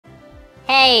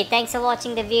Hey, thanks for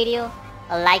watching the video.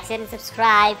 Like, share and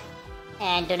subscribe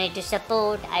and donate to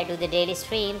support. I do the daily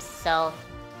streams, so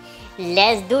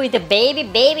let's do it.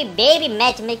 Baby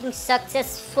matchmaking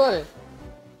successful.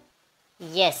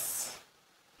 Yes.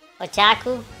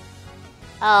 Ochaku.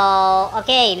 Oh,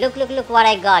 okay. Look what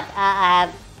I got. I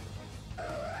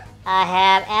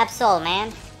have Absol,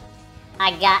 man.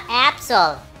 I got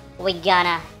Absol. We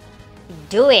gonna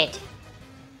do it.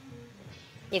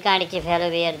 You can't keep hello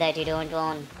beer that you don't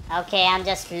own. Okay, I'm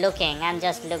just looking.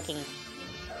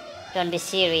 Don't be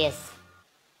serious.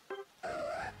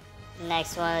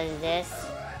 Next one is this.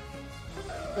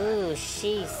 Ooh,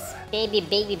 sheesh.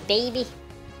 Baby.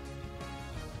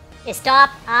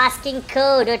 Stop asking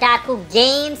code, Otaku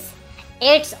Games.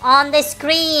 It's on the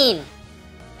screen.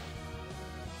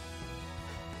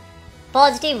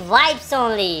 Positive vibes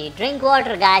only. Drink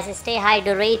water, guys. Stay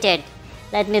hydrated.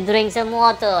 Let me drink some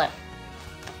water.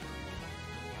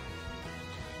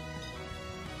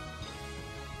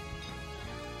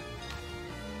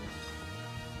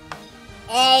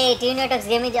 Hey, Turnip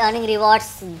Gaming is earning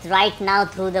rewards right now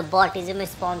through the Bautism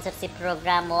sponsorship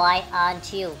program. Why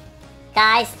aren't you?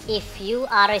 Guys, if you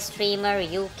are a streamer,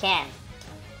 you can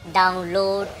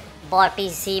download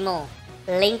Bautismo.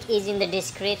 Link is in the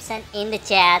description in the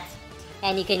chat,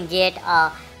 and you can get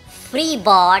a free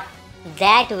bot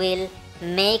that will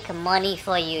make money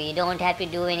for you. You don't have to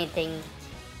do anything.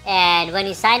 And when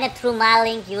you sign up through my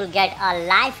link, you will get a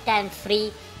lifetime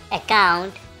free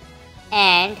account,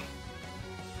 and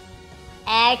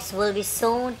ads will be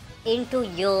shown into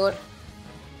your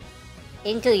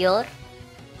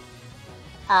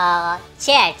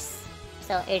chats,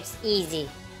 so it's easy.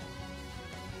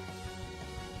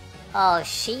 Oh,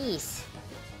 sheesh.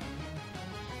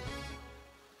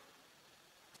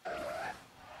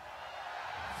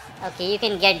 Okay, you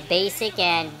can get basic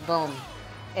and boom,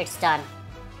 it's done.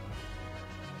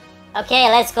 Okay,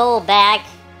 let's go back.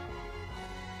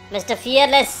 Mr.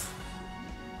 Fearless,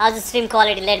 how's the stream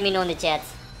quality? Let me know in the chats.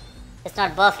 It's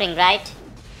not buffering, right?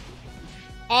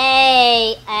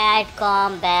 Hey,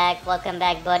 come back. Welcome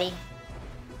back, buddy.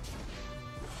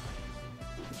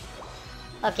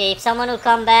 Okay, if someone will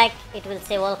come back, it will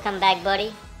say welcome back,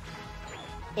 buddy.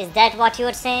 Is that what you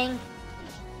are saying?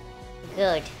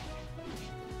 Good.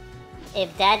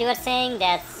 If that you are saying,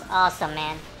 that's awesome,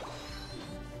 man.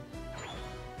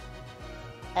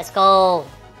 Let's go.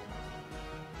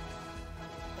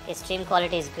 Okay, stream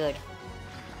quality is good.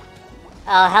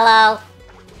 Oh, hello.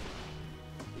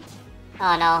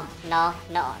 Oh, no.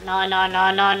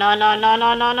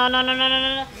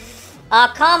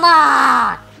 Oh, come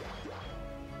on.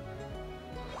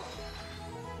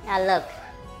 Now look.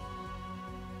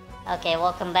 Okay,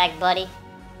 welcome back, buddy.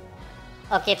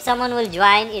 Okay, if someone will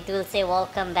join, it will say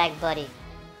welcome back, buddy.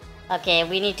 Okay,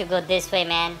 we need to go this way,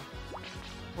 man.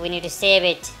 We need to save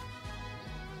it.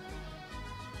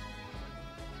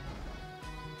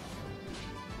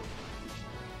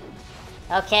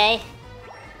 Okay.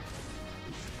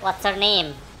 What's her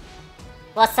name?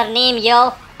 What's her name,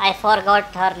 yo? I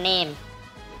forgot her name.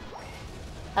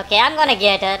 Okay, I'm gonna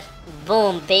get her.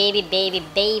 Boom, baby.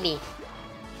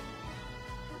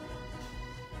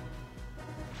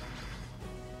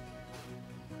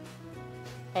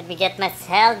 Let me get my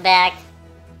health back.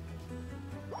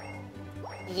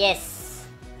 Yes.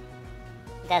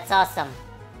 That's awesome.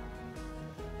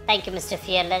 Thank you, Mr.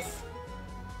 Fearless.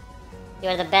 You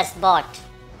are the best bot.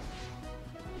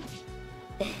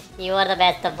 You are the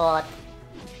best bot.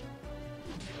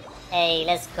 Hey,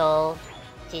 let's go.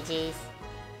 GG's.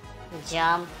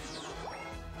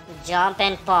 Jump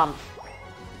and pump.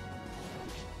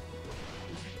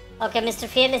 Okay, Mr.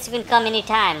 Fearless, you can come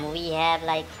anytime. We have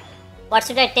like... What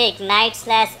should I take? Night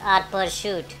slash or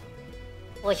pursuit?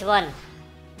 Which one?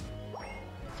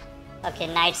 Okay,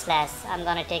 night slash. I'm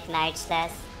gonna take night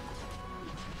slash.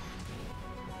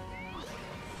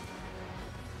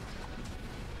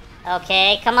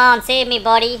 Okay, come on, save me,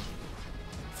 buddy.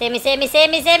 Save me.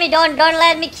 Don't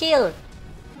let me kill.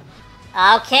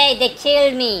 Okay, they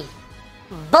killed me.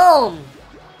 Boom.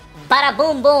 Bada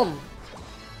boom boom.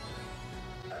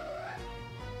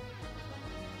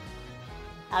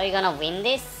 Are we gonna win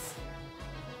this?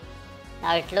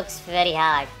 Now it looks very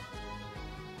hard.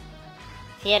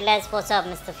 Fearless, what's up,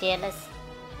 Mr. Fearless?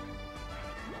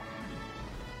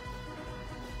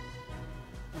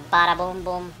 Bada boom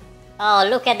boom. Oh,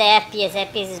 look at the FPS.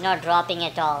 FPS is not dropping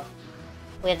at all.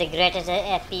 We have the greatest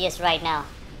FPS right now.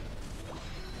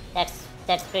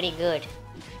 That's pretty good.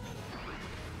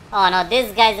 Oh no,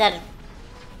 these guys are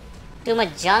too much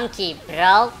junky,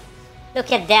 bro.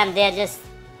 Look at them. They're just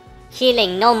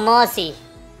killing. No mercy.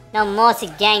 No mercy,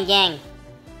 gang.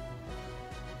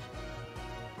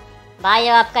 भाई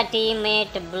अब आपका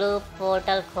teammate blue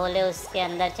portal खोले उसके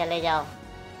अंदर चले जाओ.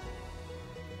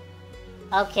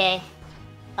 Okay.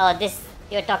 Oh, this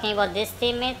you're talking about this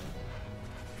teammate?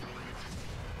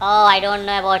 Oh, I don't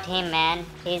know about him, man.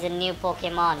 He's a new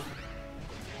Pokemon.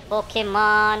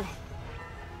 Pokemon.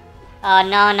 Oh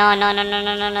no no no no no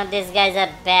no no no! These guys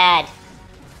are bad.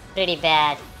 Pretty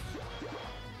bad.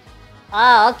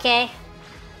 Oh, okay.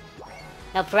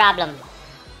 No problem.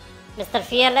 Mr.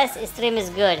 Fearless, his stream is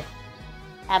good.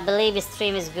 I believe his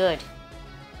stream is good.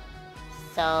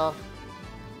 So,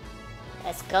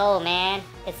 let's go, man.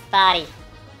 It's party.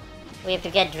 We have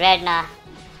to get Dreadnought.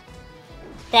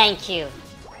 Thank you.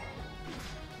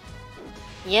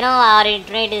 You know our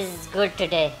internet is good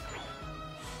today.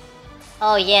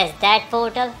 Oh yes, that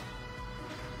portal.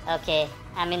 Okay,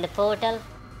 I'm in the portal.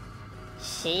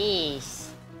 Sheesh.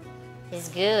 It's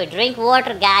good. Drink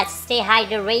water, guys. Stay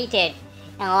hydrated.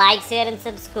 And like, share and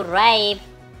subscribe.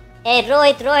 Hey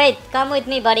Rohit, come with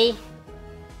me, buddy.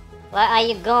 Where are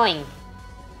you going?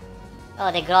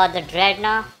 Oh, they got the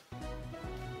Dreadnought.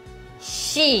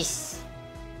 Sheesh.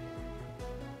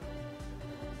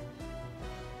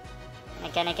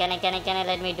 Can I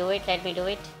let me do it?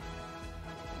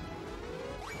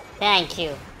 Thank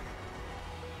you.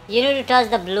 You need to touch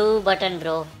the blue button,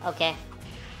 bro. Okay.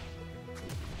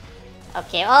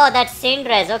 Okay. Oh, that's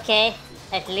Cinderace. Okay.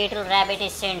 That little rabbit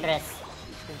is Cinderace.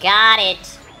 Got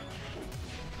it.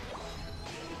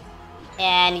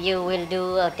 And you will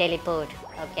do a teleport.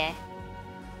 Okay.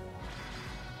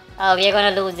 Oh, we are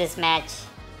gonna lose this match.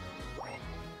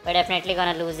 We're definitely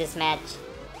gonna lose this match.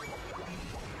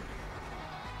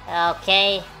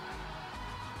 Okay.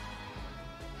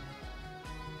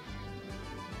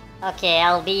 Okay,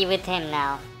 I'll be with him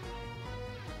now.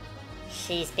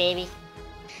 She's baby.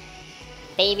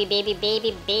 Baby.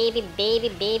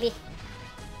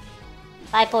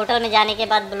 भाई portal में जाने के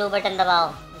बाद blue button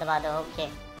दबा दो. Okay.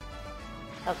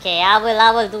 Okay, I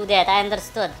will do that. I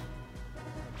understood.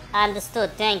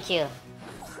 Thank you.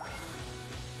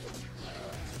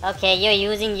 Okay,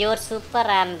 you're using your super.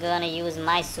 I'm gonna use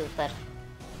my super.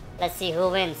 Let's see who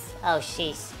wins. Oh,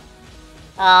 sheesh.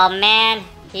 Oh man,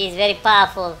 he's very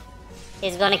powerful.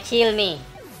 He's gonna kill me.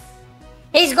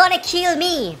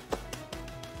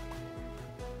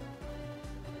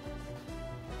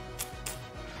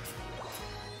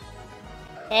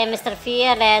 Hey, Mr.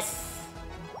 Fearless.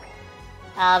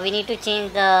 We need to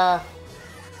change the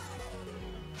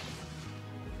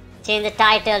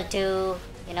title to,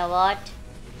 you know what?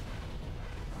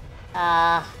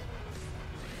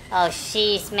 Oh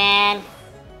sheesh, man.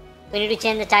 We need to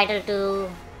change the title to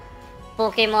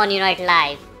Pokemon Unite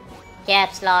Live.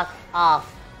 Caps lock off.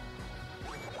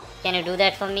 Can you do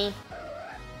that for me?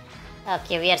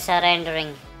 Okay, we are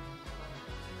surrendering.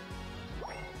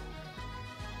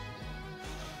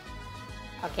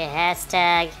 Okay,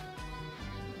 hashtag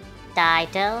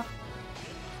title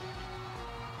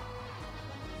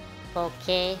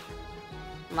Pokemon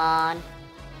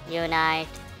Unite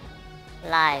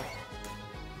Live.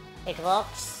 It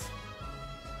works.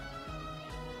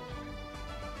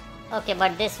 Okay,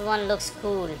 but this one looks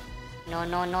cool. No,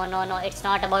 it's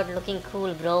not about looking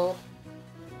cool, bro.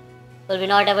 We'll be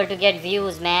not able to get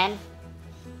views, man.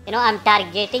 You know, I'm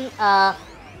targeting a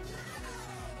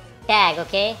tag,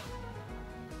 okay?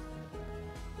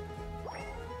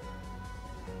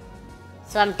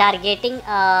 So I'm targeting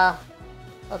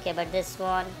okay, but this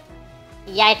one,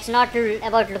 yeah, it's not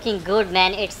about looking good,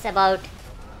 man. It's about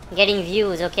getting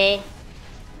views, okay?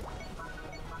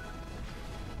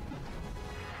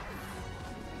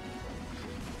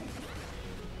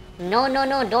 No,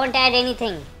 don't add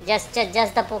anything. Just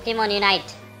the Pokemon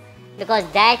Unite, because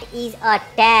that is a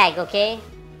tag, okay?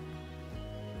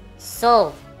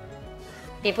 So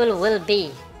people will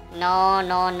be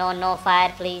no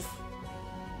fire, please.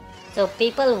 So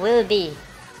people will be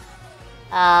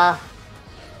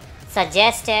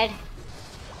suggested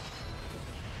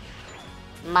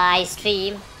my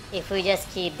stream if we just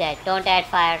keep that. Don't add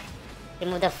fire.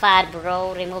 Remove the fire,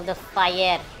 bro. Remove the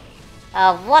fire.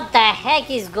 What the heck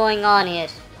is going on here?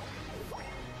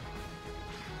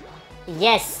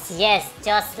 Yes,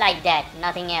 just like that.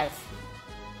 Nothing else.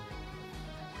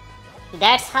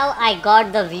 That's how I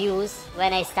got the views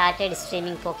when I started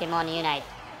streaming Pokemon Unite.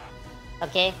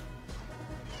 Okay?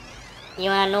 You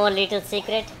wanna know a little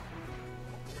secret?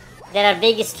 There are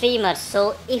big streamers,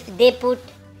 so if they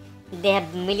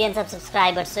have millions of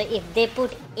subscribers, so if they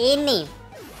put any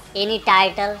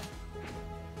title,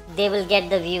 they will get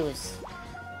the views.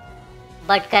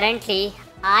 But currently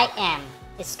I am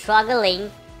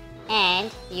struggling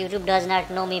and YouTube does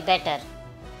not know me better,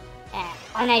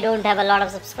 and I don't have a lot of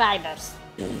subscribers.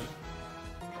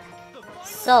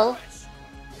 So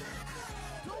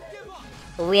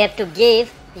we have to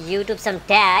give YouTube some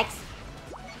tags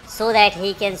so that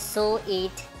he can show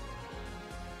it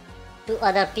to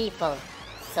other people.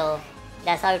 So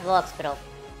that's how it works, bro.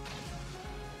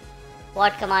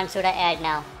 What command should I add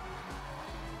now?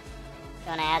 You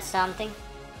wanna add something?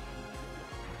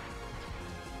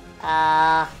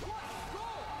 Add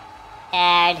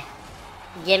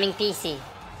gaming PC,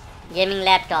 gaming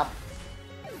laptop,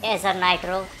 Acer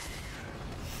Nitro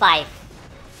 5,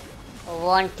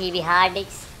 1 TB hard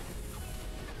disk,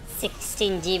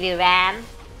 16 GB RAM,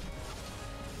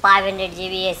 500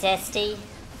 GB SSD.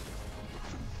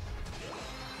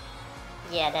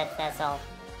 Yeah, that's all.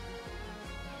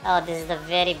 Oh, this is a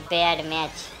very bad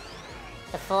match.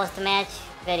 The first match,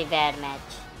 very bad match.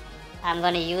 I'm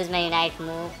gonna use my Unite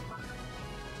move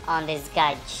on this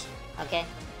guy. Okay?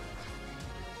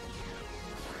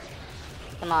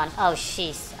 Come on. Oh,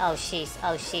 sheesh. Oh, sheesh.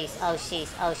 Oh, sheesh. Oh, sheesh.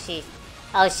 Oh, sheesh.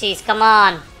 Oh, sheesh. Come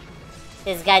on.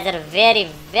 These guys are very,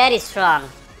 very strong.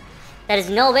 There is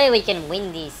no way we can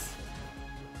win these.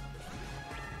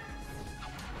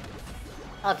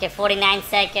 Okay, 49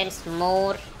 seconds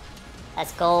more.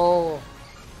 Let's go.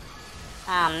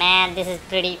 Oh man, this is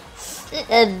pretty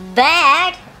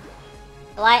bad.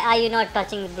 Why are you not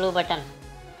touching the blue button?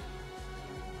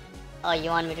 Oh, you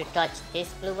want me to touch this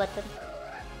blue button?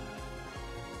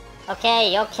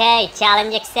 Okay, okay,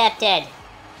 challenge accepted.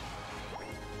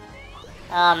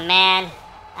 Oh man,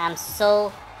 I'm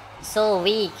so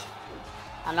weak.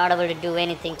 I'm not able to do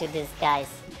anything to these guys.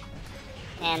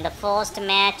 And the first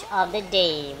match of the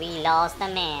day, we lost the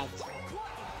match.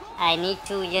 I need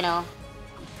to,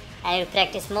 I need to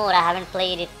practice more. I haven't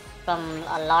played it from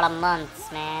a lot of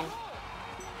months, man.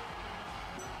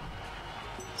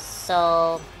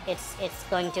 So it's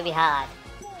going to be hard.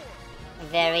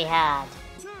 Very hard.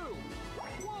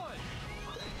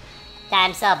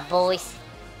 Time's up, boys.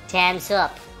 Time's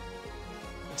up.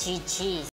 GG.